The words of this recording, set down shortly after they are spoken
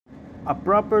A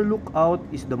proper lookout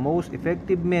is the most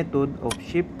effective method of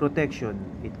ship protection.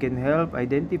 It can help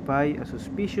identify a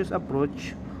suspicious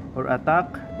approach or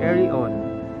attack early on,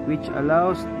 which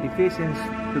allows defenses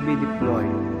to be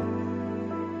deployed.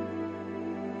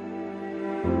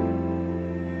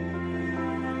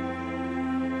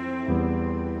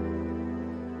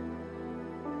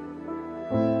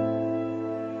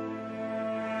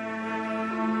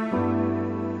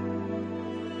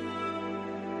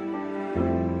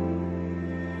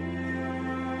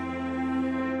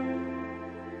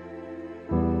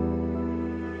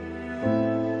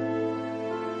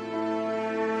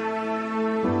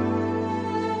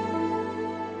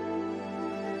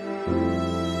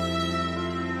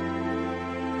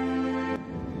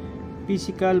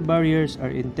 Physical barriers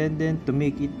are intended to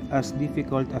make it as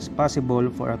difficult as possible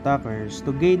for attackers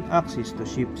to gain access to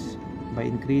ships by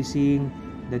increasing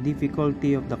the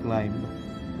difficulty of the climb.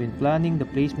 When planning the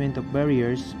placement of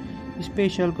barriers,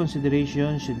 special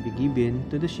consideration should be given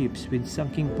to the ships with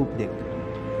sunken poop deck.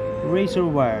 Razor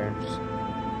wires.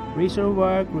 Razor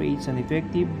wire creates an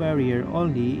effective barrier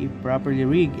only if properly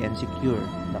rigged and secure.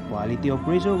 The quality of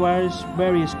razor wires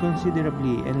varies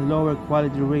considerably, and lower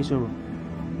quality razor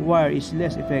wire is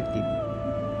less effective.